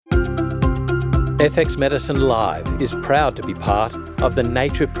FX Medicine Live is proud to be part of the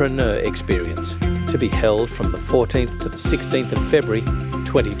Naturepreneur Experience, to be held from the 14th to the 16th of February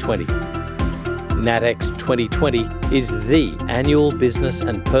 2020. NatX 2020 is the annual business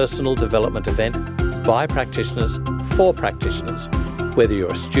and personal development event by practitioners for practitioners, whether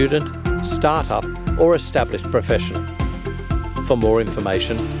you're a student, startup or established professional. For more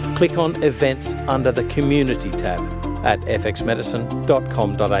information, click on Events under the Community tab at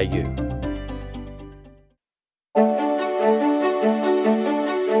fxmedicine.com.au.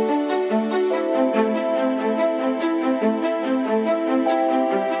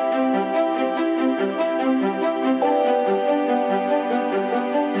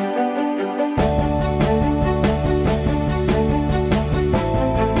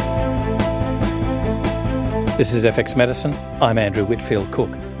 This is FX Medicine. I'm Andrew Whitfield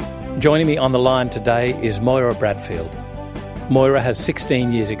Cook. Joining me on the line today is Moira Bradfield. Moira has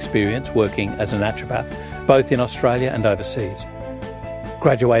 16 years' experience working as a naturopath, both in Australia and overseas.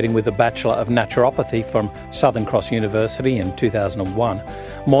 Graduating with a Bachelor of Naturopathy from Southern Cross University in 2001,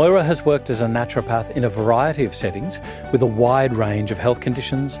 Moira has worked as a naturopath in a variety of settings with a wide range of health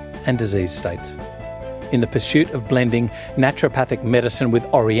conditions and disease states. In the pursuit of blending naturopathic medicine with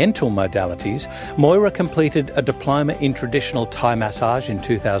oriental modalities, Moira completed a diploma in traditional Thai massage in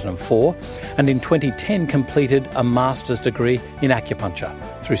 2004 and in 2010 completed a master's degree in acupuncture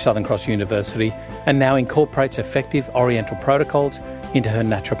through Southern Cross University and now incorporates effective oriental protocols into her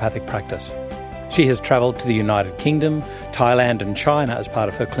naturopathic practice. She has travelled to the United Kingdom, Thailand and China as part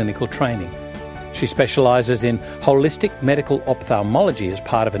of her clinical training. She specialises in holistic medical ophthalmology as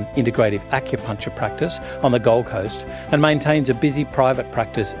part of an integrative acupuncture practice on the Gold Coast and maintains a busy private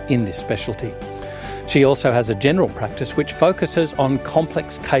practice in this specialty. She also has a general practice which focuses on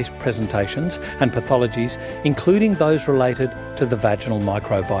complex case presentations and pathologies, including those related to the vaginal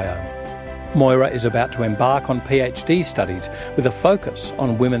microbiome. Moira is about to embark on PhD studies with a focus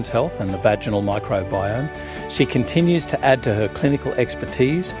on women's health and the vaginal microbiome. She continues to add to her clinical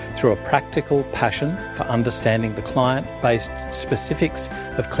expertise through a practical passion for understanding the client-based specifics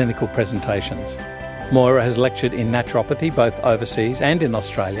of clinical presentations. Moira has lectured in naturopathy both overseas and in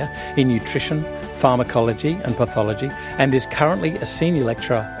Australia, in nutrition, pharmacology and pathology, and is currently a senior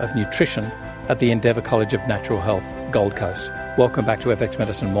lecturer of nutrition at the Endeavour College of Natural Health, Gold Coast. Welcome back to FX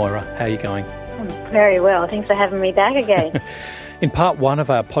Medicine, Moira. How are you going? Very well. Thanks for having me back again. In part one of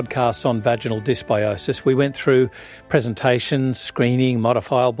our podcasts on vaginal dysbiosis, we went through presentations, screening,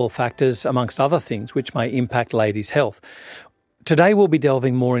 modifiable factors, amongst other things, which may impact ladies' health. Today we'll be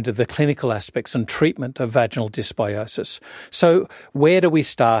delving more into the clinical aspects and treatment of vaginal dysbiosis. So where do we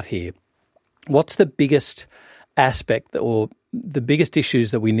start here? What's the biggest aspect or the biggest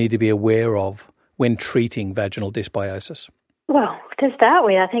issues that we need to be aware of when treating vaginal dysbiosis? Well, to start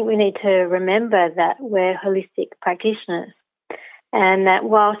with, I think we need to remember that we're holistic practitioners and that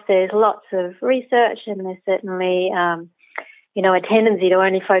whilst there's lots of research and there's certainly, a tendency to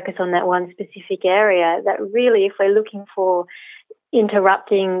only focus on that one specific area, that really if we're looking for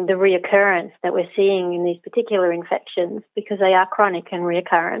interrupting the reoccurrence that we're seeing in these particular infections, because they are chronic and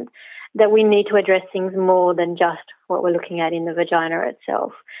reoccurrent, that we need to address things more than just what we're looking at in the vagina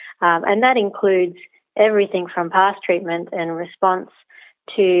itself. And that includes everything from past treatment and response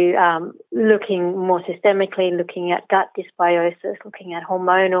to looking more systemically, looking at gut dysbiosis, looking at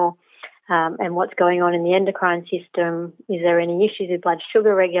hormonal and what's going on in the endocrine system. Is there any issues with blood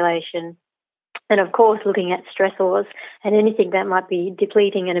sugar regulation? And of course, looking at stressors and anything that might be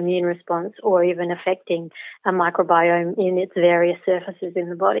depleting an immune response or even affecting a microbiome in its various surfaces in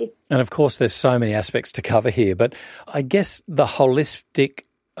the body. And of course, there's so many aspects to cover here, but I guess the holistic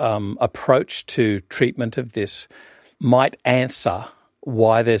approach to treatment of this might answer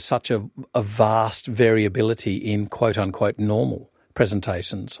why there's such a vast variability in quote-unquote normal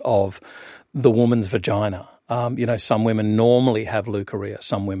presentations of the woman's vagina. Some women normally have leukorrhea.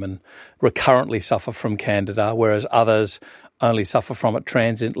 Some women recurrently suffer from candida, whereas others only suffer from it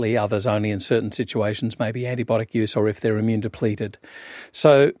transiently, others only in certain situations, maybe antibiotic use or if they're immune depleted.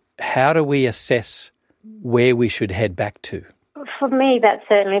 So how do we assess where we should head back to? For me, that's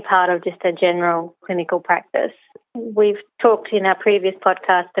certainly part of just a general clinical practice. We've talked in our previous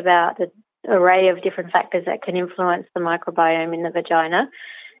podcast about the array of different factors that can influence the microbiome in the vagina.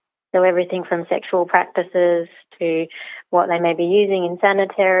 So everything from sexual practices to what they may be using in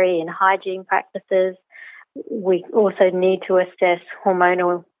sanitary and hygiene practices. We also need to assess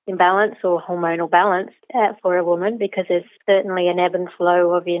hormonal imbalance or hormonal balance for a woman, because there's certainly an ebb and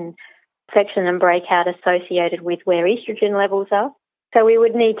flow of infection and breakout associated with where estrogen levels are. So we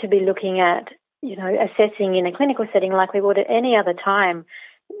would need to be looking at, assessing in a clinical setting like we would at any other time,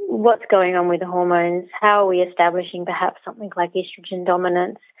 what's going on with the hormones, how are we establishing perhaps something like estrogen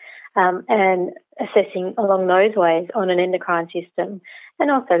dominance, and assessing along those ways on an endocrine system,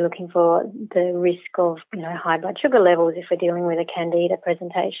 and also looking for the risk of high blood sugar levels if we're dealing with a candida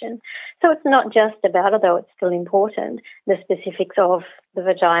presentation. So it's not just about, although it's still important, the specifics of the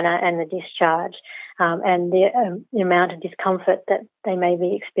vagina and the discharge and the amount of discomfort that they may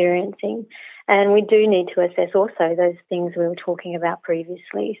be experiencing. And we do need to assess also those things we were talking about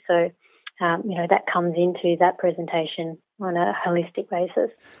previously. So, that comes into that presentation on a holistic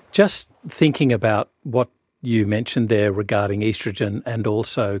basis. Just thinking about what you mentioned there regarding estrogen and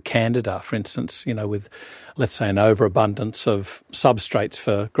also candida, for instance, with, let's say, an overabundance of substrates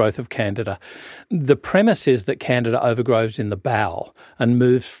for growth of candida. The premise is that candida overgrows in the bowel and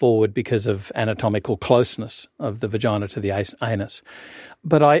moves forward because of anatomical closeness of the vagina to the anus.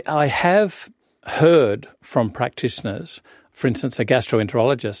 But I have heard from practitioners, for instance, a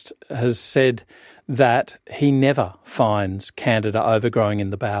gastroenterologist has said that he never finds candida overgrowing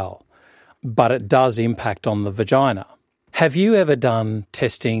in the bowel, but it does impact on the vagina. Have you ever done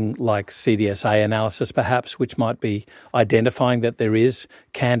testing like CDSA analysis perhaps, which might be identifying that there is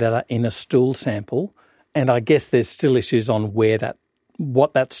candida in a stool sample? And I guess there's still issues on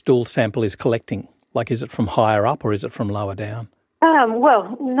what that stool sample is collecting. Like, is it from higher up or is it from lower down?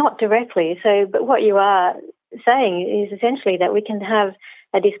 Well, not directly. But what you are saying is essentially that we can have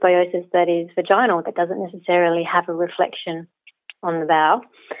a dysbiosis that is vaginal that doesn't necessarily have a reflection on the bowel,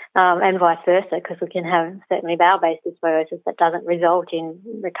 and vice versa, because we can have certainly bowel-based dysbiosis that doesn't result in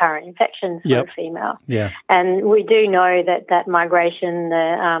recurrent infections for a female. Yeah. And we do know that migration,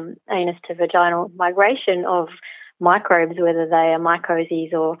 the anus to vaginal migration of microbes, whether they are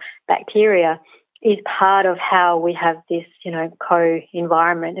mycoses or bacteria, is part of how we have this,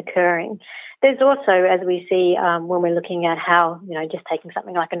 co-environment occurring. There's also, as we see when we're looking at how, just taking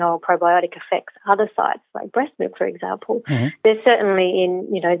something like an oral probiotic affects other sites, like breast milk, for example, there's certainly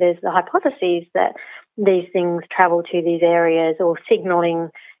there's the hypotheses that these things travel to these areas or signalling,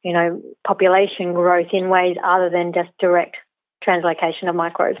 population growth in ways other than just direct translocation of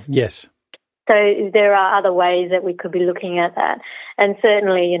microbes. Yes. So there are other ways that we could be looking at that. And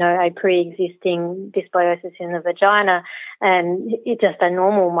certainly, a pre-existing dysbiosis in the vagina and just a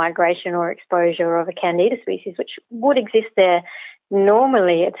normal migration or exposure of a candida species, which would exist there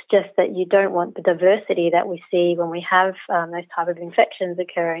normally. It's just that you don't want the diversity that we see when we have those type of infections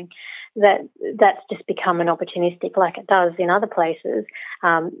occurring. That's just become an opportunistic, like it does in other places,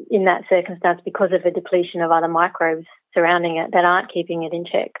 in that circumstance, because of a depletion of other microbes surrounding it that aren't keeping it in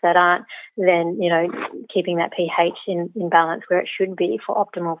check, that aren't then, keeping that pH in balance where it should be for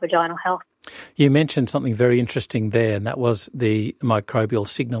optimal vaginal health. You mentioned something very interesting there, and that was the microbial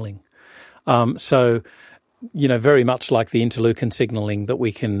signalling. So, very much like the interleukin signalling that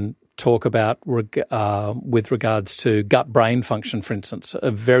we can talk about with regards to gut-brain function, for instance,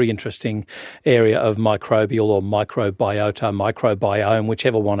 a very interesting area of microbial or microbiota, microbiome,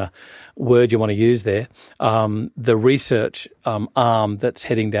 whichever word you want to use there. The research arm that's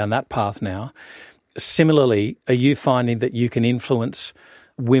heading down that path now. Similarly, are you finding that you can influence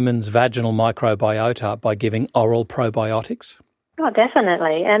women's vaginal microbiota by giving oral probiotics? Oh,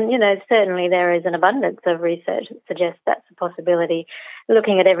 definitely. And, certainly there is an abundance of research that suggests that's a possibility,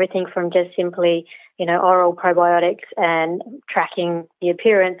 looking at everything from just simply, oral probiotics and tracking the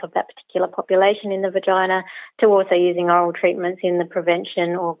appearance of that particular population in the vagina, to also using oral treatments in the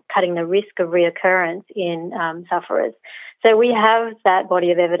prevention or cutting the risk of reoccurrence in sufferers. So we have that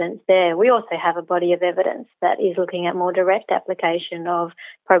body of evidence there. We also have a body of evidence that is looking at more direct application of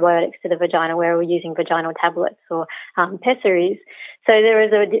probiotics to the vagina, where we're using vaginal tablets or pessaries. So there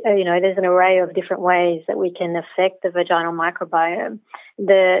is there's an array of different ways that we can affect the vaginal microbiome.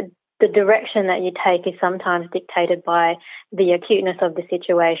 The direction that you take is sometimes dictated by the acuteness of the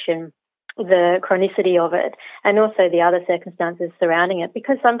situation, the chronicity of it, and also the other circumstances surrounding it.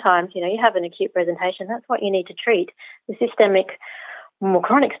 Because sometimes, you have an acute presentation, that's what you need to treat. The systemic, more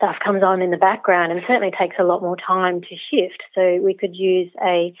chronic stuff comes on in the background and certainly takes a lot more time to shift. So we could use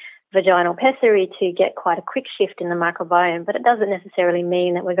a vaginal pessary to get quite a quick shift in the microbiome, but it doesn't necessarily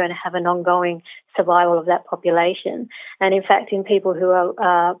mean that we're going to have an ongoing survival of that population. And in fact, in people who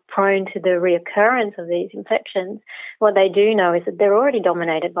are prone to the reoccurrence of these infections, what they do know is that they're already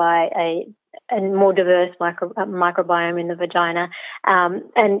dominated by a more diverse microbiome in the vagina,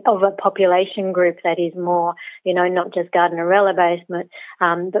 and of a population group that is more, not just Gardnerella based, but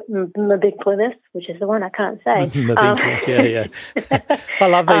Mabiclinus, which is the one I can't say. Mabiclinus, yeah. I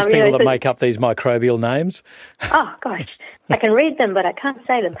love these people that make up these microbial names. Oh, gosh. I can read them, but I can't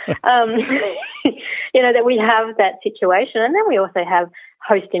say them. That we have that situation. And then we also have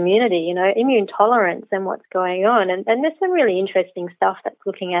host immunity, immune tolerance and what's going on. And there's some really interesting stuff that's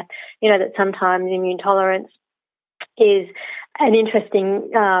looking at, that sometimes immune tolerance is an interesting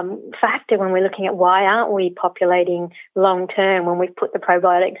factor when we're looking at why aren't we populating long term when we've put the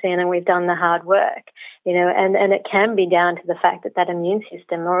probiotics in and we've done the hard work, and it can be down to the fact that immune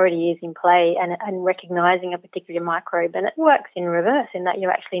system already is in play and recognizing a particular microbe, and it works in reverse in that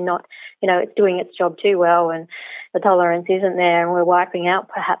you're actually not, it's doing its job too well and the tolerance isn't there and we're wiping out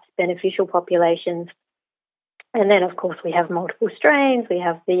perhaps beneficial populations. And then, of course, we have multiple strains. We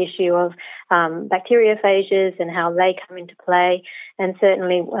have the issue of bacteriophages and how they come into play. And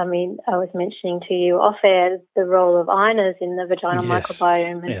certainly, I was mentioning to you off-air the role of INAs in the vaginal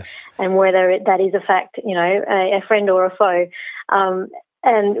microbiome and whether that is a fact, a friend or a foe. And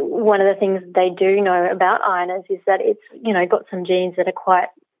one of the things they do know about INAs is that it's, got some genes that are quite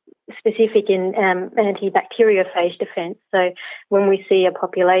specific in antibacteriophage defense. So when we see a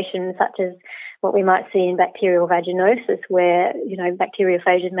population such as what we might see in bacterial vaginosis, where,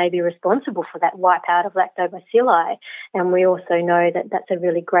 bacteriophages may be responsible for that wipeout of lactobacilli. And we also know that that's a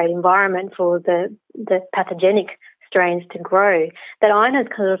really great environment for the pathogenic strains to grow, that INAs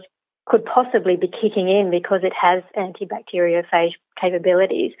could possibly be kicking in because it has antibacteriophage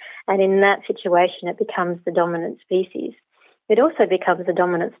capabilities. And in that situation, it becomes the dominant species. It also becomes the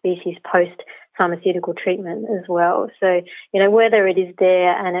dominant species post-pharmaceutical treatment as well. So, whether it is there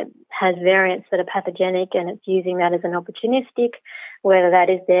and it has variants that are pathogenic and it's using that as an opportunistic, whether that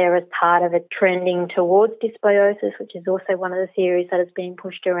is there as part of a trending towards dysbiosis, which is also one of the theories that is being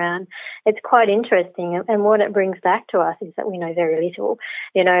pushed around, it's quite interesting. And what it brings back to us is that we know very little,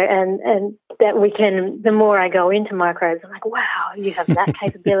 and that we can, the more I go into microbes, I'm like, wow, you have that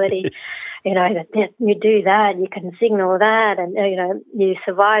capability. That you do that, you can signal that, and, you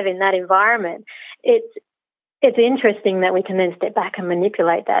survive in that environment. It's interesting that we can then step back and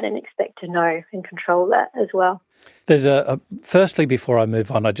manipulate that and expect to know and control that as well. There's firstly, before I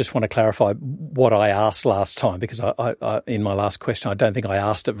move on, I just want to clarify what I asked last time, because I in my last question, I don't think I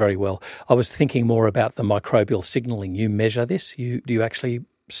asked it very well. I was thinking more about the microbial signalling. You measure this? Do you actually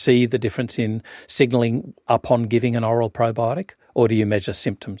see the difference in signalling upon giving an oral probiotic, or do you measure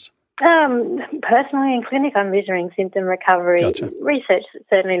symptoms? Personally, in clinic, I'm measuring symptom recovery. Gotcha. Research is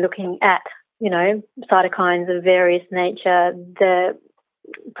certainly looking at, cytokines of various nature, the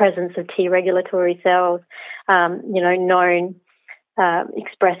presence of T regulatory cells, known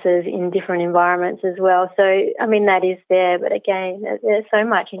expressors in different environments as well. So, that is there. But again, there's so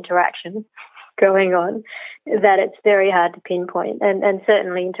much interaction going on that it's very hard to pinpoint. And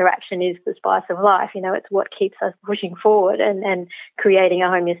certainly interaction is the spice of life. It's what keeps us pushing forward and creating a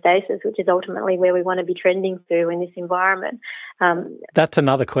homeostasis, which is ultimately where we want to be trending through in this environment. That's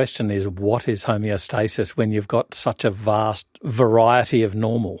another question, is what is homeostasis when you've got such a vast variety of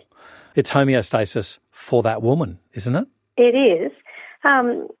normal? It's homeostasis for that woman, isn't it? It is.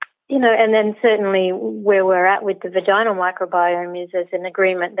 And then certainly where we're at with the vaginal microbiome is there's an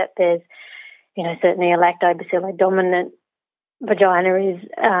agreement that there's, certainly a lactobacilli dominant vagina is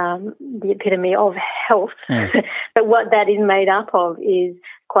the epitome of health. But what that is made up of is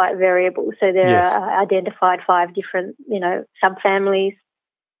quite variable. So there are identified 5 different, subfamilies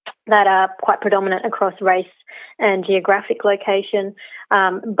that are quite predominant across race and geographic location.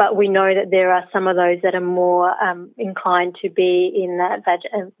 But we know that there are some of those that are more inclined to be in that,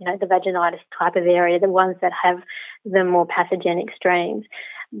 the vaginitis type of area, the ones that have the more pathogenic strains.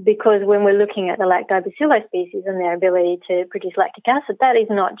 Because when we're looking at the lactobacilli species and their ability to produce lactic acid, that is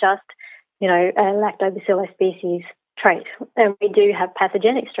not just, a lactobacilli species trait. And we do have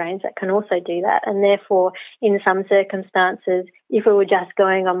pathogenic strains that can also do that. And therefore, in some circumstances, if we were just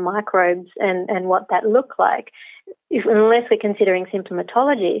going on microbes and what that looked like, unless we're considering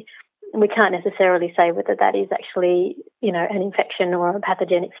symptomatology, we can't necessarily say whether that is actually, an infection or a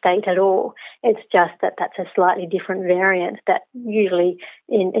pathogenic state at all. It's just that that's a slightly different variant that usually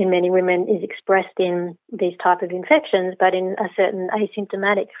in many women is expressed in these type of infections, but in a certain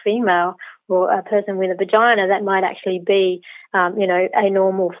asymptomatic female or a person with a vagina, that might actually be, a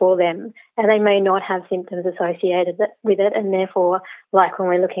normal for them. And they may not have symptoms associated with it. And therefore, like when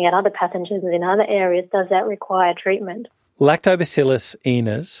we're looking at other pathogens in other areas, does that require treatment? Lactobacillus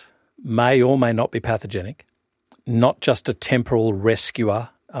enas may or may not be pathogenic, not just a temporal rescuer,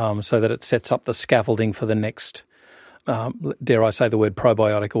 so that it sets up the scaffolding for the next, dare I say the word,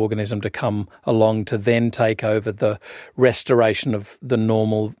 probiotic organism to come along to then take over the restoration of the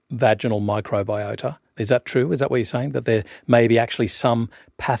normal vaginal microbiota. Is that true? Is that what you're saying, that there may be actually some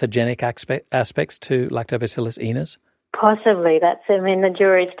pathogenic aspects to Lactobacillus enas? Possibly. The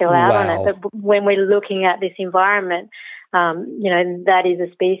jury's still out on it. But when we're looking at this environment, that is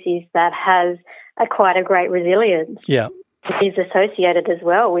a species that has quite a great resilience. Yeah. Is associated as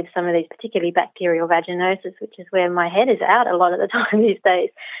well with some of these, particularly bacterial vaginosis, which is where my head is at a lot of the time these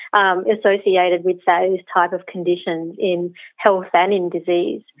days, associated with those type of conditions in health and in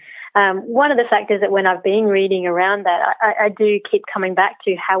disease. One of the factors that when I've been reading around that, I do keep coming back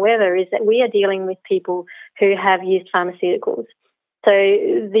to, however, is that we are dealing with people who have used pharmaceuticals. So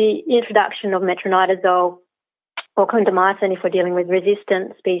the introduction of metronidazole or clindamycin, if we're dealing with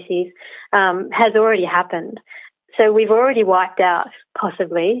resistant species, has already happened. So we've already wiped out,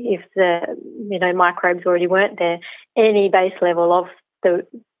 possibly, if the microbes already weren't there, any base level of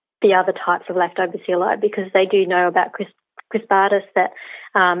the other types of lactobacilli, because they do know about Crispatus that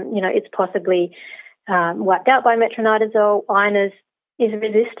it's possibly wiped out by metronidazole. Iners is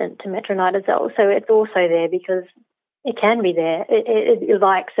resistant to metronidazole, so it's also there because it can be there. It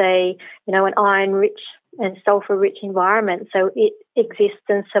likes an iron-rich and sulfur-rich environment, so it exists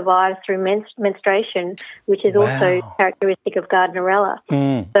and survives through menstruation, which is also characteristic of Gardnerella.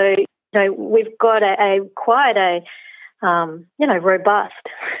 So we've got quite a robust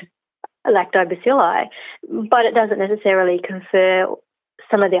lactobacilli, but it doesn't necessarily confer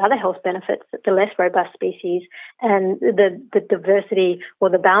some of the other health benefits that the less robust species and the diversity or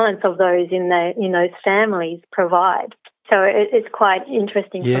the balance of those in those families provide. So it's quite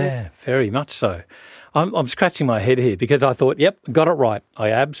interesting. Yeah, very much so. I'm scratching my head here because I thought, yep, got it right.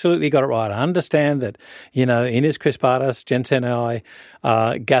 I absolutely got it right. I understand that, Inus crispatus, Jensenii,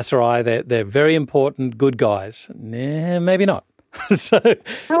 Gasseri, they're very important good guys. Nah, maybe not.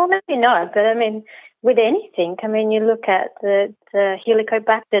 Well, maybe not, but I mean, with anything, you look at the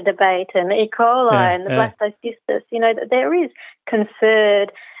Helicobacter debate and E. coli and the Blastocystis, there is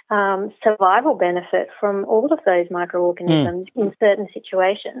conferred survival benefit from all of those microorganisms in certain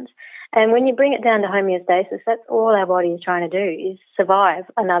situations. And when you bring it down to homeostasis, that's all our body is trying to do, is survive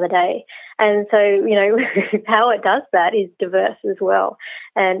another day. And so, how it does that is diverse as well,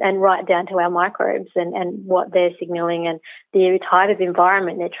 and right down to our microbes and what they're signalling and the type of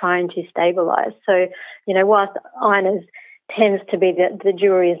environment they're trying to stabilise. So, whilst Iners tends to be the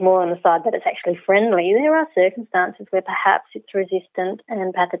jury is more on the side that it's actually friendly, there are circumstances where perhaps it's resistant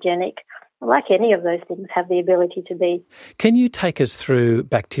and pathogenic. Like any of those things have the ability to be. Can you take us through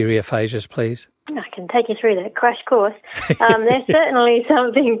bacteriophages, please? I can take you through that crash course. There's certainly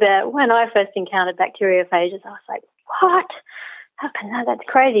something that when I first encountered bacteriophages, I was like, what? How can that? That's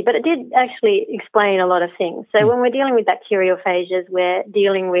crazy. But it did actually explain a lot of things. So when we're dealing with bacteriophages, we're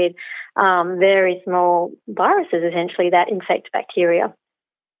dealing with very small viruses, essentially, that infect bacteria.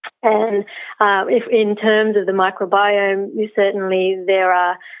 And if in terms of the microbiome, certainly there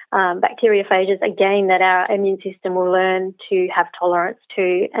are bacteriophages, again, that our immune system will learn to have tolerance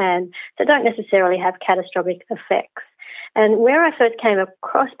to, and that don't necessarily have catastrophic effects. And where I first came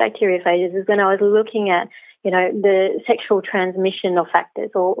across bacteriophages is when I was looking at, the sexual transmission of factors,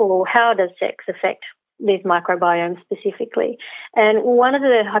 or how does sex affect these microbiomes specifically. And one of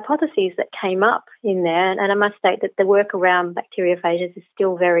the hypotheses that came up in there, and I must state that the work around bacteriophages is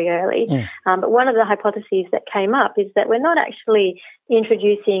still very early, but one of the hypotheses that came up is that we're not actually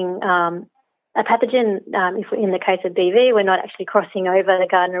introducing a pathogen. If in the case of BV, we're not actually crossing over the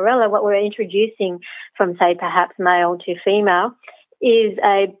Gardnerella. What we're introducing from, say, perhaps male to female is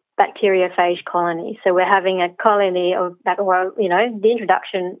a bacteriophage colony. So we're having a colony of, the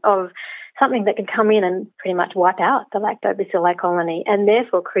introduction of something that can come in and pretty much wipe out the lactobacilli colony and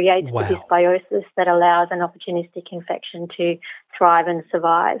therefore create the dysbiosis that allows an opportunistic infection to thrive and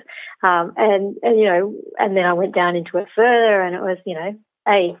survive. And then I went down into it further and it was,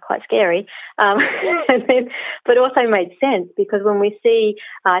 quite scary, but also made sense because when we see,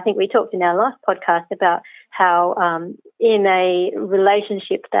 I think we talked in our last podcast about how in a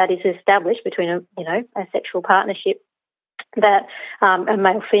relationship that is established between a sexual partnership, that a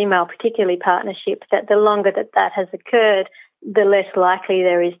male-female particularly partnership, that the longer that has occurred, the less likely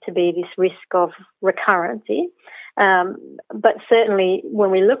there is to be this risk of recurrency. But certainly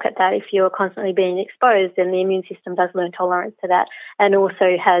when we look at that, if you're constantly being exposed, then the immune system does learn tolerance to that and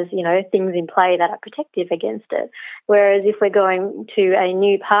also has, things in play that are protective against it. Whereas if we're going to a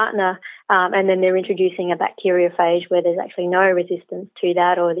new partner and then they're introducing a bacteriophage where there's actually no resistance to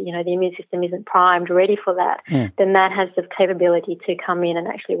that or, the immune system isn't primed, ready for that, then that has the capability to come in and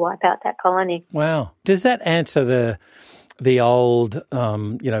actually wipe out that colony. Wow. Does that answer the old,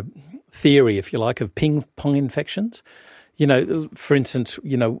 theory, if you like, of ping-pong infections? For instance,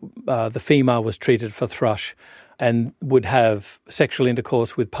 the female was treated for thrush and would have sexual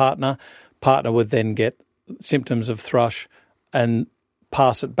intercourse with partner. Partner would then get symptoms of thrush and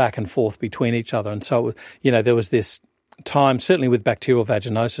pass it back and forth between each other. And so, there was this time, certainly with bacterial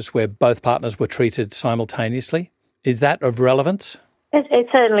vaginosis, where both partners were treated simultaneously. Is that of relevance? It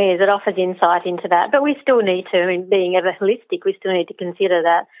certainly is. It offers insight into that. But we still need to, I mean, being ever holistic, we still need to consider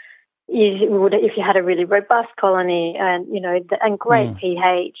that if you had a really robust colony and, and great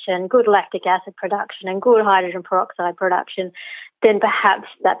pH and good lactic acid production and good hydrogen peroxide production, then perhaps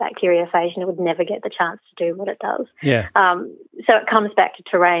that bacteriophage would never get the chance to do what it does. Yeah. So it comes back to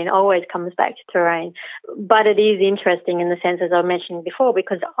terrain, always comes back to terrain. But it is interesting in the sense, as I mentioned before,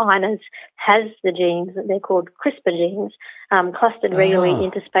 because Inus has the genes, they're called CRISPR genes, clustered regularly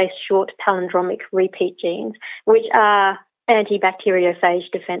interspaced short palindromic repeat genes, which are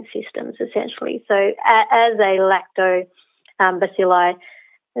antibacteriophage defense systems, essentially. So as a lactobacilli,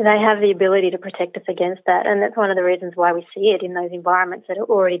 they have the ability to protect us against that, and that's one of the reasons why we see it in those environments that are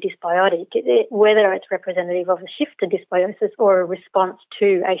already dysbiotic, whether it's representative of a shift to dysbiosis or a response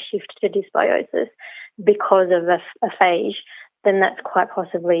to a shift to dysbiosis because of a phage, then that's quite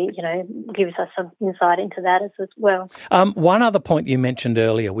possibly, gives us some insight into that as well. One other point you mentioned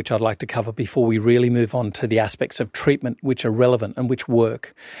earlier, which I'd like to cover before we really move on to the aspects of treatment which are relevant and which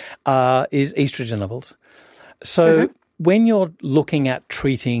work, is estrogen levels. So when you're looking at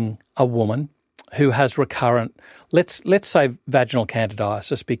treating a woman who has recurrent, let's say vaginal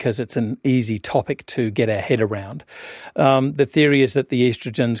candidiasis, because it's an easy topic to get our head around. The theory is that the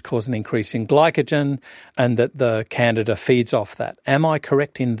estrogens cause an increase in glycogen and that the candida feeds off that. Am I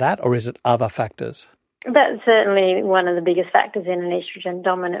correct in that, or is it other factors? That's certainly one of the biggest factors in an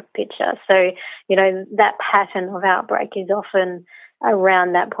estrogen-dominant picture. So, that pattern of outbreak is often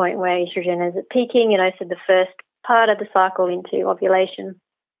around that point where estrogen is at peaking, so the first part of the cycle into ovulation.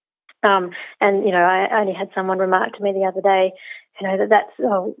 I only had someone remark to me the other day,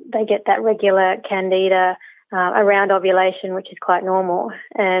 they get that regular candida around ovulation, which is quite normal.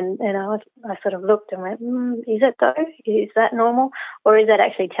 And I sort of looked and went, is it though? Is that normal? Or is that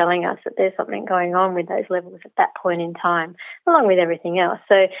actually telling us that there's something going on with those levels at that point in time, along with everything else?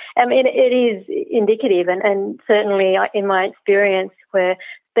 So, it is indicative, and certainly in my experience where,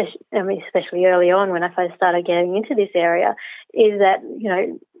 especially early on when I first started getting into this area, is that,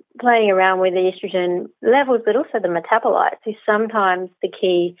 playing around with the estrogen levels, but also the metabolites, is sometimes the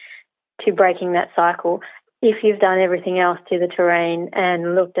key to breaking that cycle if you've done everything else to the terrain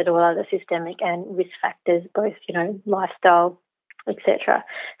and looked at all other systemic and risk factors, both, lifestyle, etc.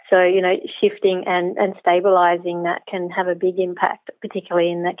 So, shifting and stabilising that can have a big impact,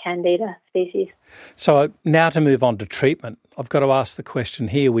 particularly in that Candida species. So now to move on to treatment, I've got to ask the question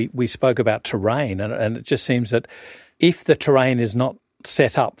here. We spoke about terrain, and it just seems that if the terrain is not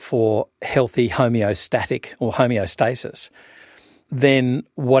set up for healthy homeostatic or homeostasis, then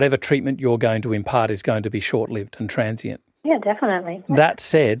whatever treatment you're going to impart is going to be short-lived and transient. Yeah, definitely. That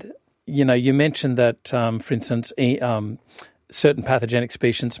said, you mentioned that, for instance, certain pathogenic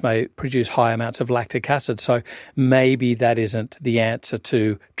species may produce high amounts of lactic acid, so maybe that isn't the answer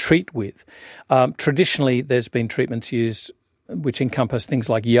to treat with. Traditionally, there's been treatments used which encompass things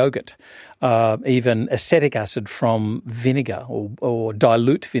like yogurt, even acetic acid from vinegar or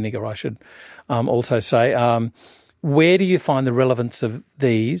dilute vinegar, I should also say. Where do you find the relevance of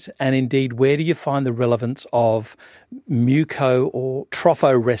these? And indeed, where do you find the relevance of muco or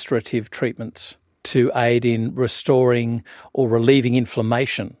trophorestorative treatments to aid in restoring or relieving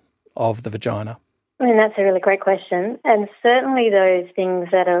inflammation of the vagina? That's a really great question. And certainly those things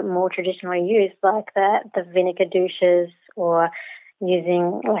that are more traditionally used, like that, the vinegar douches or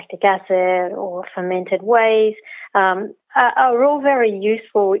using lactic acid or fermented wheys, are all very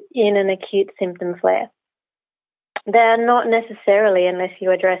useful in an acute symptom flare. They're not necessarily, unless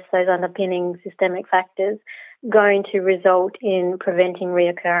you address those underpinning systemic factors, going to result in preventing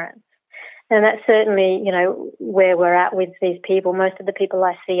reoccurrence. And that's certainly, where we're at with these people. Most of the people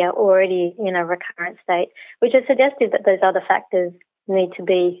I see are already in a recurrent state, which is suggestive that those other factors need to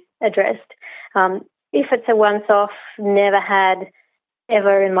be addressed. If it's a once-off, never had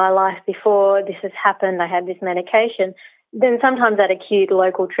ever in my life before, this has happened, I had this medication, then sometimes that acute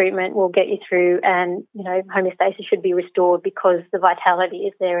local treatment will get you through and, homeostasis should be restored because the vitality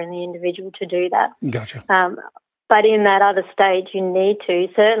is there in the individual to do that. Gotcha. But in that other stage, you need to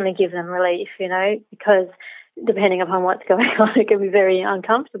certainly give them relief, because depending upon what's going on, it can be very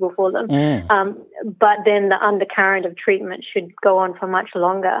uncomfortable for them. But then the undercurrent of treatment should go on for much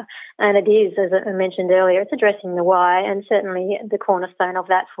longer. And it is, as I mentioned earlier, it's addressing the why, and certainly the cornerstone of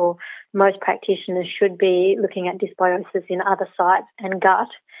that for most practitioners should be looking at dysbiosis in other sites and gut,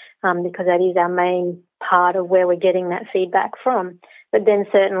 because that is our main part of where we're getting that feedback from. But then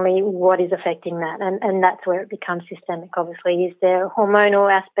certainly what is affecting that? And that's where it becomes systemic, obviously. Is there hormonal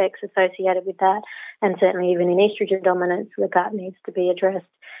aspects associated with that? And certainly even in estrogen dominance, the gut needs to be addressed.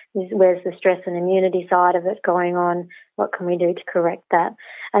 Where's the stress and immunity side of it going on? What can we do to correct that?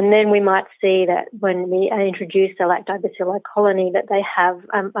 And then we might see that when we introduce a lactobacilli colony, that they have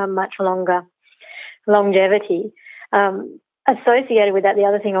a much longer longevity. Associated with that, the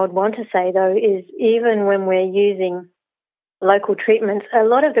other thing I would want to say, though, is even when we're using local treatments, a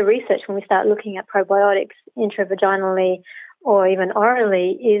lot of the research when we start looking at probiotics intravaginally or even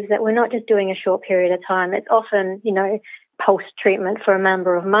orally is that we're not just doing a short period of time. It's often, post-treatment for a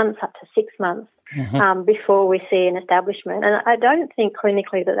number of months, up to 6 months, before we see an establishment. And I don't think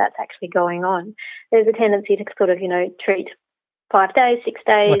clinically that that's actually going on. There's a tendency to sort of, treat 5 days, 6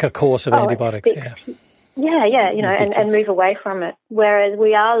 days. Like a course of antibiotics, and move away from it. Whereas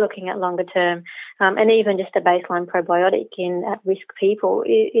we are looking at longer term, and even just a baseline probiotic in at-risk people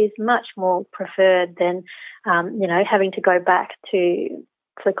is much more preferred than, having to go back to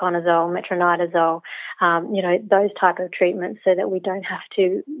fluconazole, metronidazole, those type of treatments so that we don't have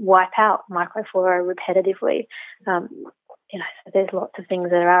to wipe out microflora repetitively. So there's lots of things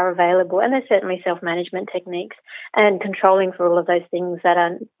that are available, and there's certainly self-management techniques and controlling for all of those things that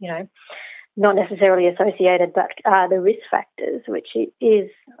are, not necessarily associated, but the risk factors, which is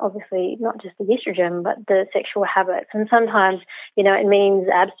obviously not just the estrogen, but the sexual habits. And sometimes, it means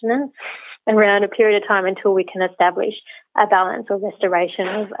abstinence around a period of time until we can establish a balance or restoration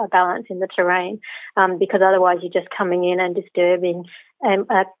of a balance in the terrain, because otherwise you're just coming in and disturbing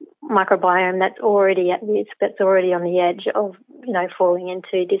a microbiome that's already at risk, that's already on the edge of, falling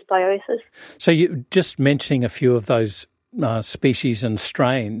into dysbiosis. So you just mentioning a few of those species and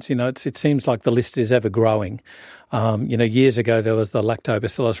strains, it seems like the list is ever growing. Years ago there was the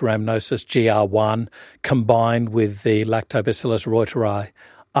Lactobacillus rhamnosus GR1 combined with the Lactobacillus reuteri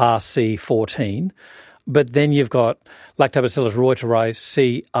RC14. But then you've got Lactobacillus reuteri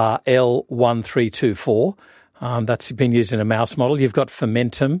CRL1324. That's been used in a mouse model. You've got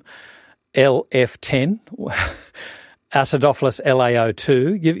Fermentum LF10, Acidophilus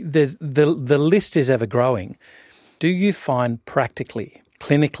LAO2. The list is ever growing. Do you find practically,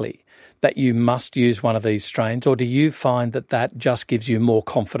 clinically, that you must use one of these strains, or do you find that just gives you more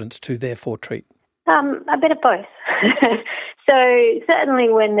confidence to therefore treat? A bit of both. So certainly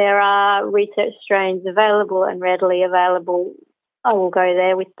when there are research strains available and readily available, I will go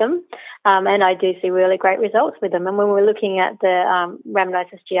there with them. And I do see really great results with them. And when we're looking at the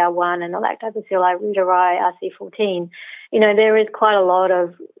Rhamnosus GR1 and the Lactobacilli reuteri RC14, there is quite a lot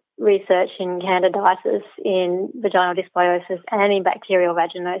of research in candidiasis, in vaginal dysbiosis and in bacterial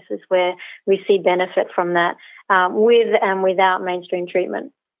vaginosis where we see benefit from that with and without mainstream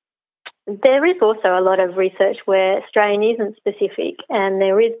treatment. There is also a lot of research where strain isn't specific and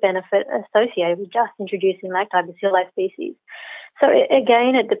there is benefit associated with just introducing lactobacilli species. So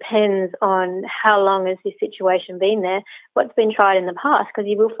again, it depends on how long has this situation been there, what's been tried in the past, because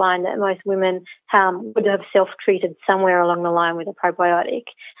you will find that most women would have self-treated somewhere along the line with a probiotic.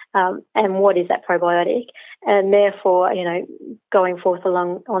 And what is that probiotic? And therefore, going forth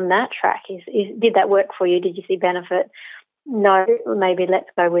along on that track, is did that work for you? Did you see benefit? No, maybe let's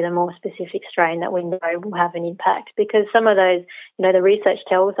go with a more specific strain that we know will have an impact, because some of those, the research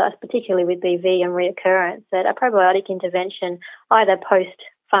tells us, particularly with BV and reoccurrence, that a probiotic intervention, either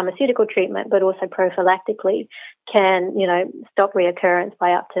post-pharmaceutical treatment but also prophylactically, can, stop reoccurrence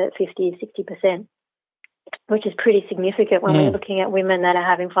by up to 50-60%, which is pretty significant when we're looking at women that are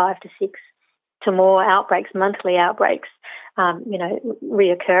having 5 to 6 to more outbreaks, monthly outbreaks,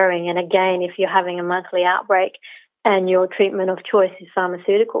 reoccurring. And again, if you're having a monthly outbreak and your treatment of choice is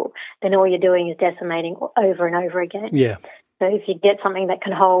pharmaceutical, then all you're doing is decimating over and over again. Yeah. So if you get something that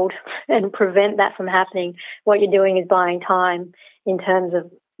can hold and prevent that from happening, what you're doing is buying time in terms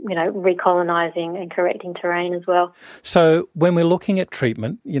of, recolonizing and correcting terrain as well. So when we're looking at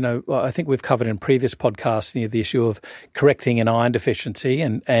treatment, I think we've covered in previous podcasts the issue of correcting an iron deficiency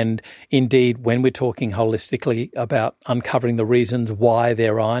and indeed when we're talking holistically about uncovering the reasons why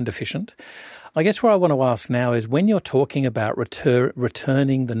they're iron deficient. I guess where I want to ask now is when you're talking about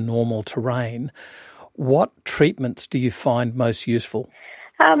returning the normal terrain, what treatments do you find most useful?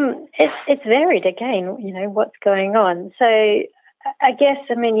 It's varied again, what's going on. So I guess,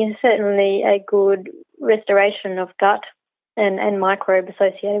 certainly a good restoration of gut and microbe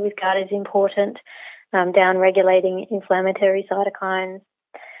associated with gut is important. Down-regulating inflammatory cytokines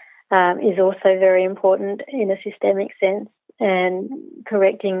is also very important in a systemic sense, and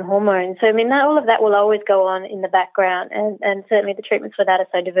correcting hormones. So, all of that will always go on in the background, and certainly the treatments for that are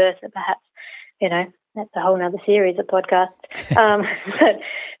so diverse that perhaps, that's a whole other series of podcasts.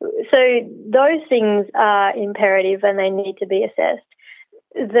 So those things are imperative and they need to be assessed.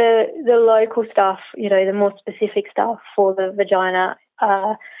 The local stuff, the more specific stuff for the vagina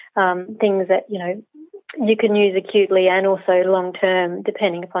are things that, you can use acutely and also long-term,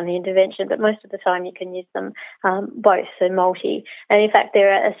 depending upon the intervention, but most of the time you can use them both, so multi. And in fact,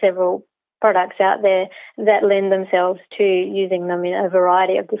 there are several products out there that lend themselves to using them in a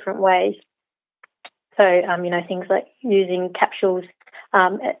variety of different ways. So, things like using capsules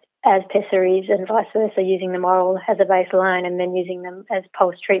as pessaries and vice versa, using them oral as a baseline and then using them as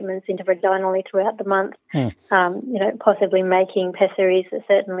pulse treatments intravaginally throughout the month. Possibly making pessaries that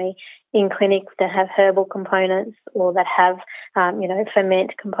certainly in clinic that have herbal components or that have,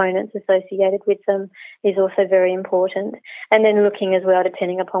 ferment components associated with them is also very important. And then looking as well,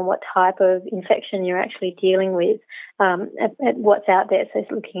 depending upon what type of infection you're actually dealing with, at what's out there. So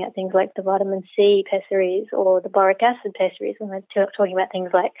looking at things like the vitamin C pessaries or the boric acid pessaries when we're talking about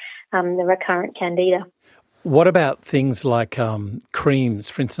things like the recurrent candida. What about things like creams,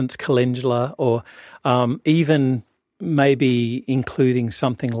 for instance, calendula, or even maybe including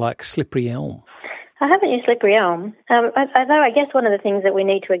something like slippery elm? I haven't used slippery elm, although I guess one of the things that we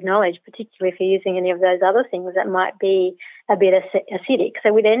need to acknowledge, particularly if you're using any of those other things that might be a bit acidic.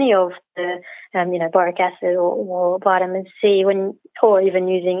 So with any of the, boric acid or vitamin C, or even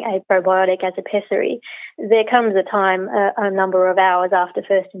using a probiotic as a pessary, there comes a time, a number of hours after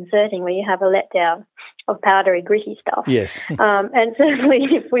first inserting, where you have a letdown of powdery, gritty stuff. Yes. And certainly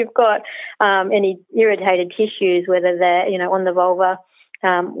if we've got any irritated tissues, whether they're, on the vulva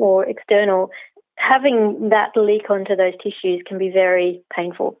or external, having that leak onto those tissues can be very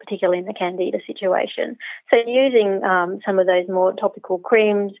painful, particularly in the candida situation. So using some of those more topical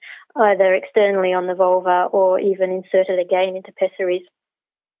creams, either externally on the vulva or even inserted again into pessaries,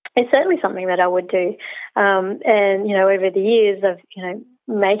 is certainly something that I would do. And, over the years of,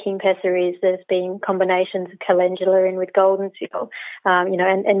 making pessaries, there's been combinations of calendula in with golden seal,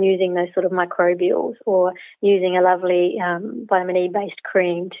 and using those sort of microbials, or using a lovely vitamin E-based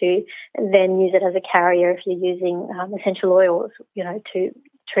cream to then use it as a carrier if you're using essential oils, to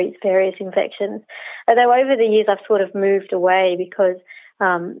treat various infections. Although over the years I've sort of moved away because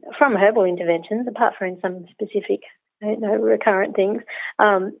from herbal interventions, apart from some specific recurrent things,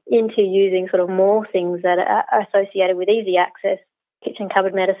 into using sort of more things that are associated with easy access, kitchen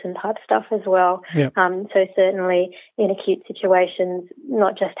cupboard medicine type stuff as well. Yep. So certainly in acute situations,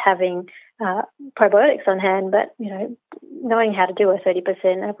 not just having probiotics on hand, but, knowing how to do a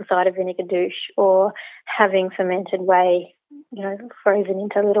 30% apple cider vinegar douche, or having fermented whey, frozen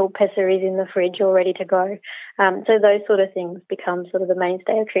into little pessaries in the fridge all ready to go. So those sort of things become sort of the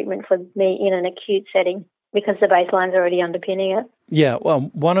mainstay of treatment for me in an acute setting, because the baseline's already underpinning it. Yeah, well,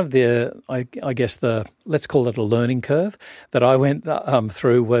 one of the, I guess let's call it a learning curve that I went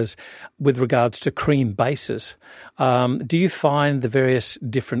through was with regards to cream bases. Do you find the various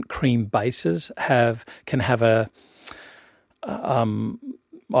different cream bases can have a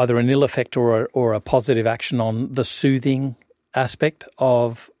either an ill effect or a positive action on the soothing aspect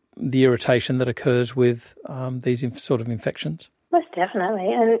of the irritation that occurs with these sort of infections? Most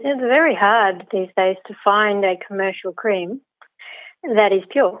definitely. And it's very hard these days to find a commercial cream that is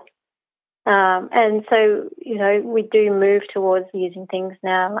pure. And so, we do move towards using things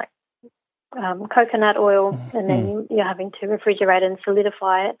now like coconut oil, and then you're having to refrigerate and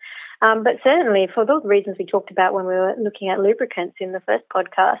solidify it. But certainly for those reasons we talked about when we were looking at lubricants in the first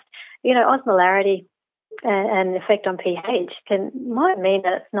podcast, osmolarity and the effect on pH might mean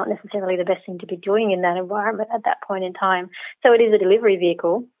that it's not necessarily the best thing to be doing in that environment at that point in time. So it is a delivery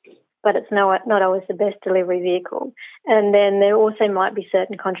vehicle, but it's not always the best delivery vehicle. And then there also might be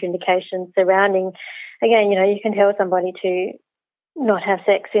certain contraindications surrounding, again, you can tell somebody to not have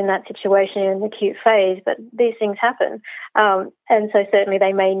sex in that situation in an acute phase, but these things happen. And so certainly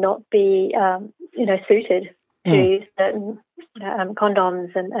they may not be, suited to certain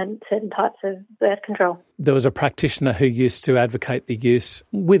condoms and certain types of birth control. There was a practitioner who used to advocate the use,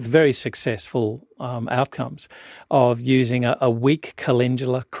 with very successful outcomes, of using a weak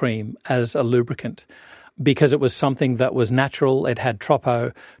calendula cream as a lubricant, because it was something that was natural. It had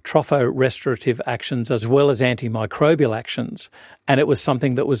tropho-restorative actions as well as antimicrobial actions, and it was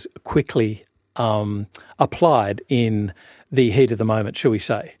something that was quickly applied in the heat of the moment, shall we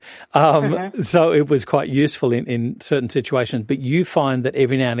say. So it was quite useful in certain situations, but you find that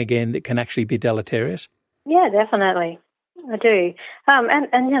every now and again it can actually be deleterious? Yeah, definitely. I do.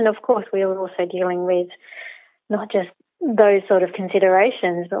 And of course we are also dealing with not just those sort of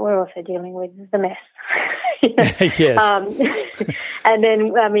considerations, but we're also dealing with the mess. Yes. And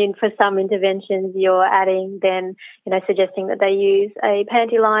then, I mean, for some interventions, you're adding then, suggesting that they use a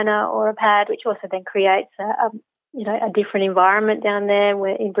panty liner or a pad, which also then creates a different environment down there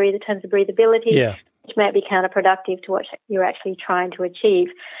where in terms of breathability, which may be counterproductive to what you're actually trying to achieve.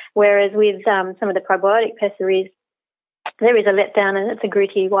 Whereas with some of the probiotic pessaries, there is a letdown, and it's a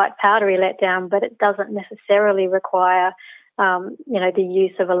gritty, white, powdery letdown, but it doesn't necessarily require, the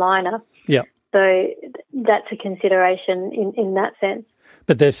use of a liner. Yeah. So that's a consideration in that sense.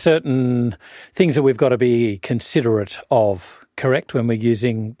 But there's certain things that we've got to be considerate of, correct, when we're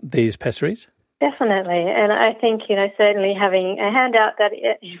using these pessaries? Definitely. And I think, certainly having a handout that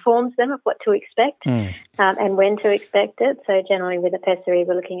informs them of what to expect and when to expect it. So generally with a pessary,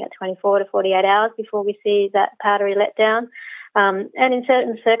 we're looking at 24 to 48 hours before we see that powdery letdown. And in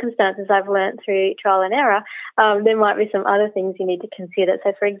certain circumstances, I've learned through trial and error, there might be some other things you need to consider.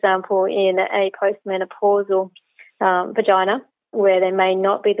 So, for example, in a postmenopausal vagina, where there may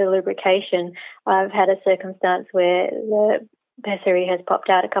not be the lubrication, I've had a circumstance where the pessary has popped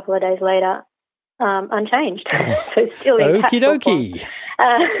out a couple of days later unchanged. So still in Okie dokie.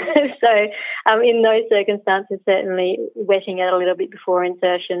 So in those circumstances, certainly wetting it a little bit before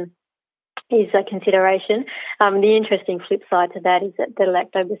insertion is a consideration. The interesting flip side to that is that the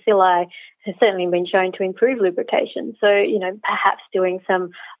lactobacilli has certainly been shown to improve lubrication. So, perhaps doing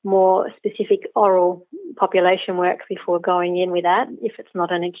some more specific oral population work before going in with that, if it's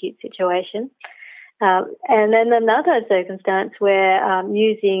not an acute situation. And then another circumstance where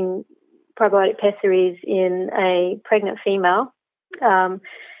using probiotic pessaries in a pregnant female,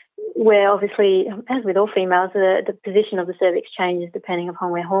 where obviously, as with all females, the position of the cervix changes depending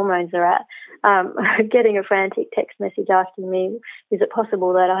upon where hormones are at. Getting a frantic text message asking me, is it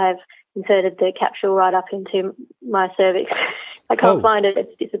possible that I have inserted the capsule right up into my cervix? I can't find it,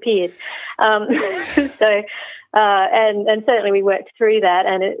 it's disappeared. And certainly we worked through that,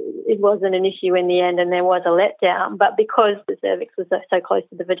 and it wasn't an issue in the end, and there was a letdown. But because the cervix was so close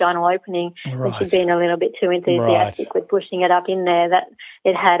to the vaginal opening, and she'd been a little bit too enthusiastic with pushing it up in there, that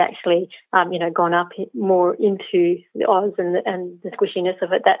it had actually, gone up more into the Oz and the squishiness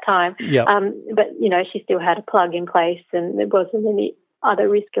of it that time. Yep. But, she still had a plug in place, and there wasn't any other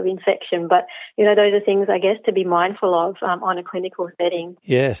risk of infection. But, those are things, I guess, to be mindful of on a clinical setting.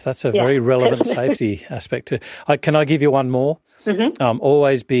 Yes, that's a very relevant safety aspect. Can I give you one more? Mm-hmm.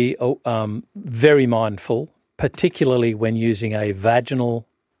 Always be very mindful, particularly when using a vaginal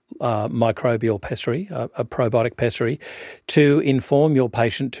microbial pessary, a probiotic pessary, to inform your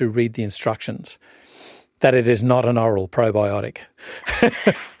patient to read the instructions, that it is not an oral probiotic.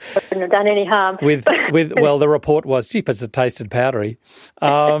 Wouldn't have done any harm. Well, the report was, gee, but it tasted powdery.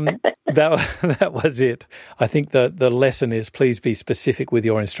 That was it. I think the lesson is, please be specific with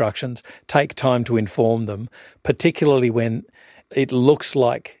your instructions. Take time to inform them, particularly when it looks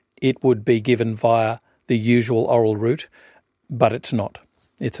like it would be given via the usual oral route, but it's not.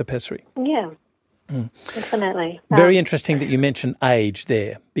 It's a pessary. Yeah. Definitely. Very interesting that you mentioned age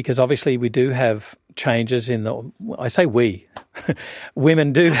there, because obviously we do have changes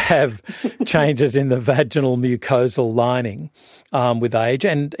women do have changes in the vaginal mucosal lining with age,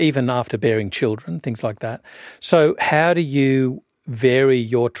 and even after bearing children, things like that. So how do you vary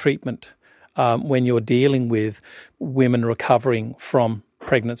your treatment when you're dealing with women recovering from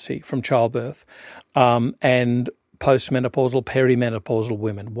pregnancy, from childbirth, and postmenopausal, perimenopausal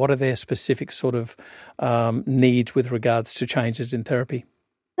women? What are their specific sort of needs with regards to changes in therapy?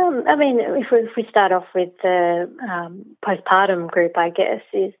 If we start off with the postpartum group, I guess,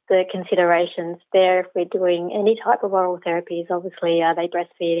 is the considerations there. If we're doing any type of oral therapies, obviously, are they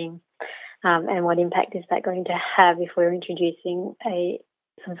breastfeeding? And what impact is that going to have if we're introducing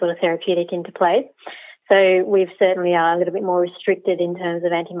some sort of therapeutic into play? So we certainly are a little bit more restricted in terms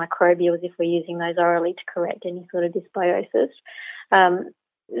of antimicrobials if we're using those orally to correct any sort of dysbiosis.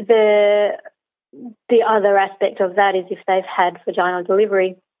 The other aspect of that is if they've had vaginal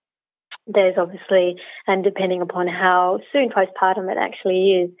delivery, there's obviously, and depending upon how soon postpartum it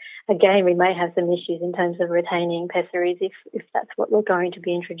actually is, again, we may have some issues in terms of retaining pessaries if that's what we're going to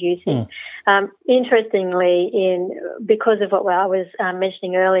be introducing. Interestingly, because of what I was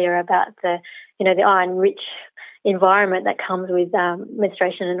mentioning earlier about the iron-rich environment that comes with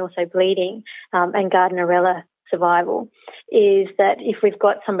menstruation and also bleeding, and Gardnerella survival is that if we've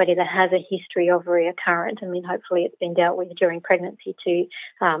got somebody that has a history of recurrent, I mean, hopefully it's been dealt with during pregnancy to,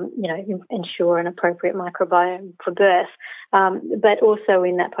 ensure an appropriate microbiome for birth, but also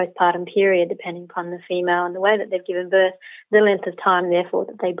in that postpartum period, depending upon the female and the way that they've given birth, the length of time, therefore,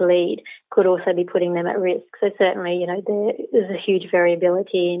 that they bleed could also be putting them at risk. So certainly, there's a huge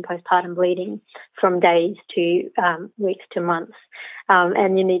variability in postpartum bleeding from days to weeks to months.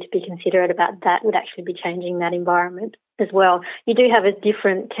 And you need to be considerate about that would actually be changing that environment as well. You do have a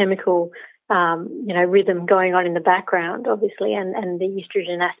different chemical, rhythm going on in the background, obviously, and the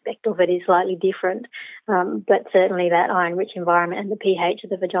estrogen aspect of it is slightly different. But certainly that iron-rich environment and the pH of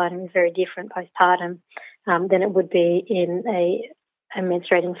the vagina is very different postpartum than it would be in a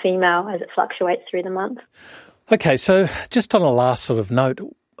menstruating female as it fluctuates through the month. Okay, so just on a last sort of note,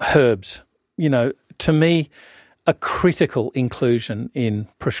 herbs, to me, a critical inclusion in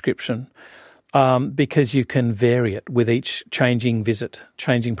prescription because you can vary it with each changing visit,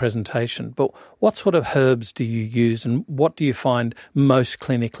 changing presentation. But what sort of herbs do you use and what do you find most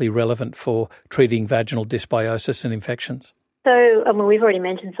clinically relevant for treating vaginal dysbiosis and infections? So, we've already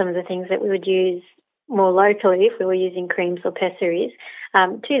mentioned some of the things that we would use more locally if we were using creams or pessaries.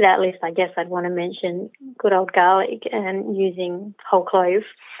 To that list, I guess I'd want to mention good old garlic and using whole clove,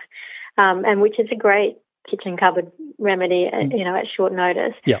 and which is a great kitchen cupboard remedy, at short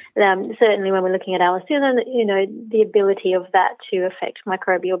notice. Yeah. Certainly when we're looking at allicin, the ability of that to affect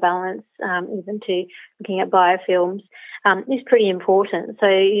microbial balance, even to looking at biofilms, is pretty important. So,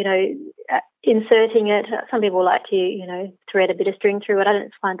 inserting it, some people like to, thread a bit of string through it. I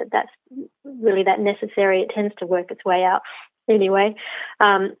don't find that that's really that necessary. It tends to work its way out anyway.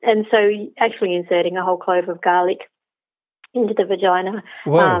 And so actually inserting a whole clove of garlic into the vagina,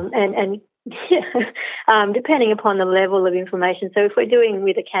 depending upon the level of inflammation. So if we're doing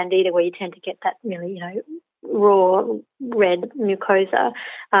with a candida where you tend to get that really, raw red mucosa,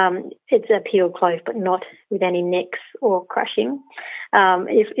 it's a peeled clove, but not with any nicks or crushing.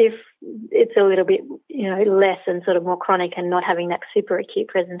 If it's a little bit, less and sort of more chronic and not having that super acute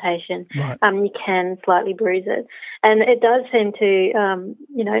presentation, right. You can slightly bruise it. And it does seem to,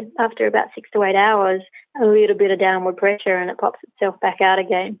 after about 6 to 8 hours, a little bit of downward pressure and it pops itself back out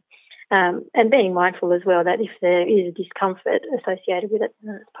again. And being mindful as well that if there is discomfort associated with it,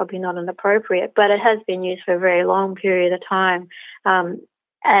 then it's probably not inappropriate. But it has been used for a very long period of time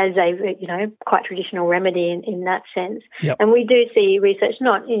as a, quite traditional remedy in that sense. Yep. And we do see research,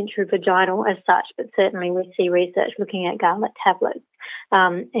 not intravaginal as such, but certainly we see research looking at garlic tablets,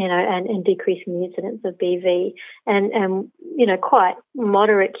 and decreasing the incidence of BV and quite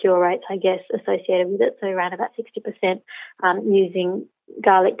moderate cure rates, I guess, associated with it. So around about 60% using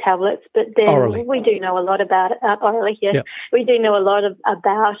garlic tablets, but then orally. We do know a lot about it, orally, yes. Yep. We do know a lot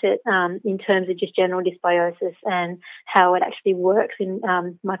about it in terms of just general dysbiosis and how it actually works in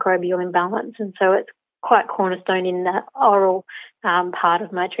microbial imbalance. And so it's quite cornerstone in that oral part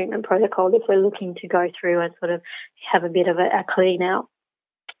of my treatment protocol if we're looking to go through and sort of have a bit of a clean out.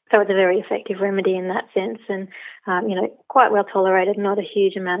 So it's a very effective remedy in that sense and, quite well tolerated, not a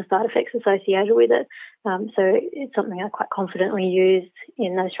huge amount of side effects associated with it. So it's something I quite confidently use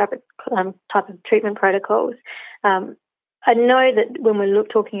in those type of treatment protocols. I know that when we're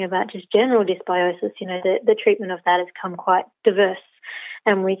talking about just general dysbiosis, the treatment of that has come quite diverse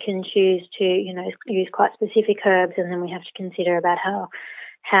and we can choose to, use quite specific herbs and then we have to consider about how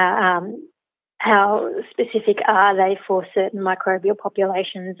specific are they for certain microbial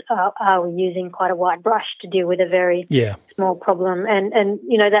populations? Are we using quite a wide brush to deal with a very small problem? And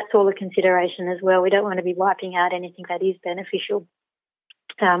that's all a consideration as well. We don't want to be wiping out anything that is beneficial.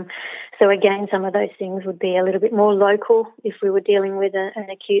 So again, some of those things would be a little bit more local if we were dealing with an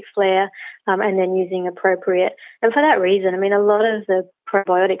acute flare, and then using appropriate. And for that reason, a lot of the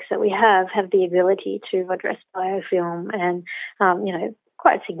probiotics that we have the ability to address biofilm and,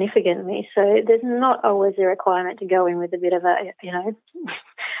 quite significantly. So there's not always a requirement to go in with a bit of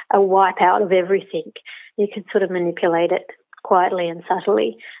a wipe out of everything. You can sort of manipulate it quietly and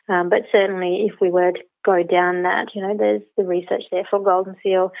subtly. But certainly if we were to go down that, there's the research there for golden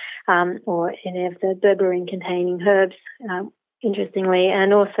seal or any of the berberine containing herbs, interestingly,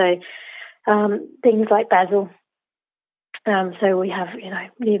 and also things like basil. So we have,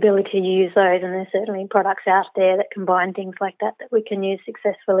 the ability to use those, and there's certainly products out there that combine things like that we can use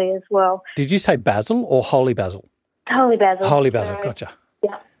successfully as well. Did you say basil or holy basil? Holy basil. Holy basil, gotcha.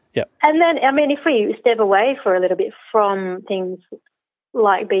 Yeah. Yep. And then, if we step away for a little bit from things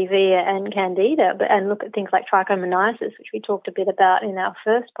like BV and Candida, and look at things like trichomoniasis, which we talked a bit about in our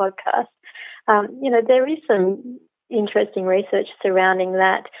first podcast, there is some interesting research surrounding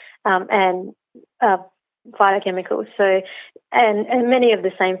that and phytochemicals. So, and many of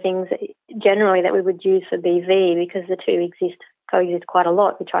the same things generally that we would use for BV, because the two coexist quite a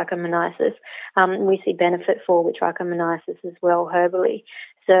lot with trichomoniasis. We see benefit for with trichomoniasis as well herbally.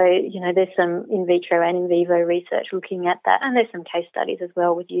 So, there's some in vitro and in vivo research looking at that, and there's some case studies as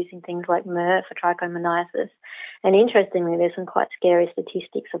well with using things like myrrh for trichomoniasis. And interestingly, there's some quite scary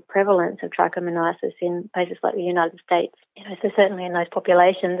statistics of prevalence of trichomoniasis in places like the United States. So certainly in those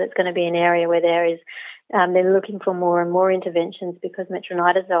populations, it's going to be an area where they're looking for more and more interventions, because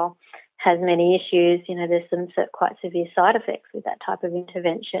metronidazole has many issues. There's some quite severe side effects with that type of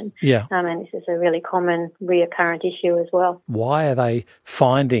intervention. Yeah. And this is a really common reoccurrent issue as well. Why are they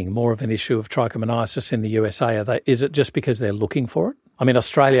finding more of an issue of trichomoniasis in the USA? Is it just because they're looking for it? I mean,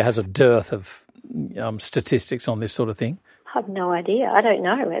 Australia has a dearth of statistics on this sort of thing. I have no idea. I don't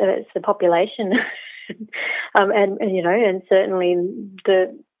know. It's the population. And certainly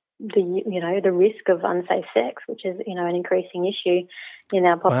the risk of unsafe sex, which is, an increasing issue in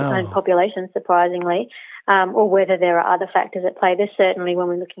our population, surprisingly, or whether there are other factors at play. There's certainly, when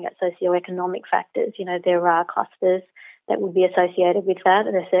we're looking at socioeconomic factors, there are clusters that would be associated with that.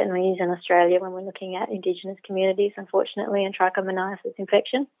 There certainly is in Australia when we're looking at Indigenous communities, unfortunately, and trichomoniasis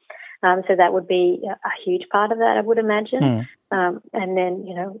infection. So that would be a huge part of that, I would imagine. And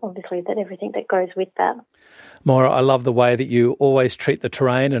then, obviously that everything that goes with that. Moira, I love the way that you always treat the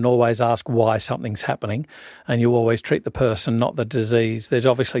terrain and always ask why something's happening, and you always treat the person, not the disease. There's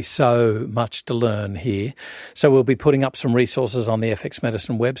obviously so much to learn here. So we'll be putting up some resources on the FX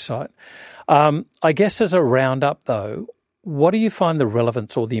Medicine website. I guess as a roundup, though, what do you find the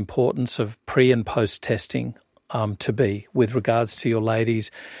relevance or the importance of pre- and post-testing to be with regards to your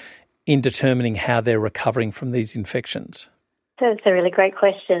ladies in determining how they're recovering from these infections? That's a really great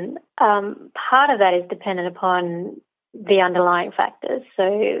question. Part of that is dependent upon the underlying factors.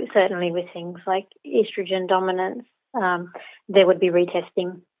 So certainly with things like estrogen dominance, there would be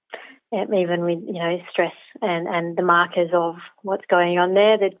retesting, even with, stress and the markers of what's going on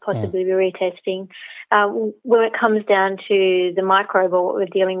there, there'd possibly be retesting. When it comes down to the microbe or what we're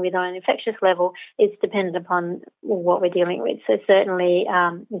dealing with on an infectious level, it's dependent upon what we're dealing with. So certainly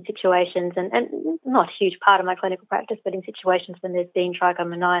in situations, and not a huge part of my clinical practice, but in situations when there's been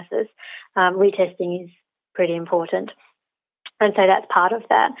trichomoniasis, retesting is pretty important. And so that's part of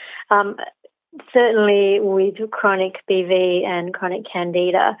that. Certainly with chronic BV and chronic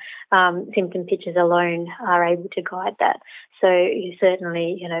candida, symptom pictures alone are able to guide that. So you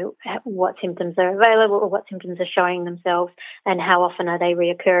certainly, what symptoms are available or what symptoms are showing themselves and how often are they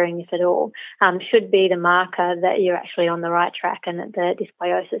reoccurring, if at all, should be the marker that you're actually on the right track and that the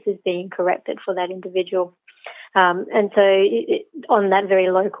dysbiosis is being corrected for that individual. And so on that very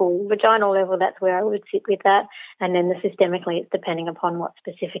local vaginal level, that's where I would sit with that. And then systemically, it's depending upon what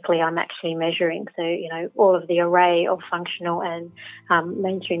specifically I'm actually measuring. So, all of the array of functional and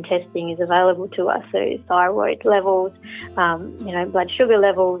mainstream testing is available to us. So thyroid levels, blood sugar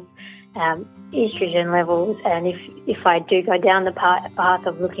levels, estrogen levels. And if I do go down the path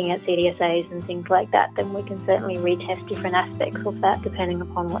of looking at CDSAs and things like that, then we can certainly retest different aspects of that depending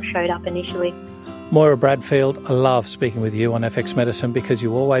upon what showed up initially. Moira Bradfield, I love speaking with you on FX Medicine because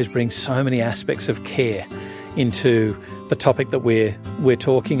you always bring so many aspects of care into the topic that we're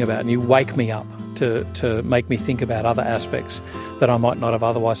talking about, and you wake me up to make me think about other aspects that I might not have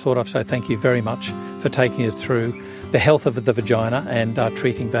otherwise thought of. So thank you very much for taking us through the health of the vagina and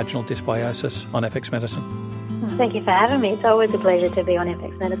treating vaginal dysbiosis on FX Medicine. Thank you for having me. It's always a pleasure to be on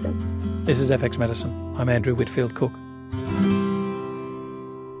FX Medicine. This is FX Medicine. I'm Andrew Whitfield Cook.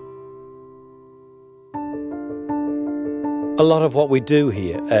 A lot of what we do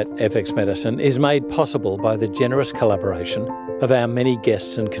here at FX Medicine is made possible by the generous collaboration of our many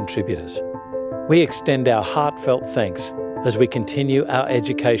guests and contributors. We extend our heartfelt thanks as we continue our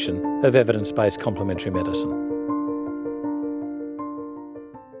education of evidence-based complementary medicine.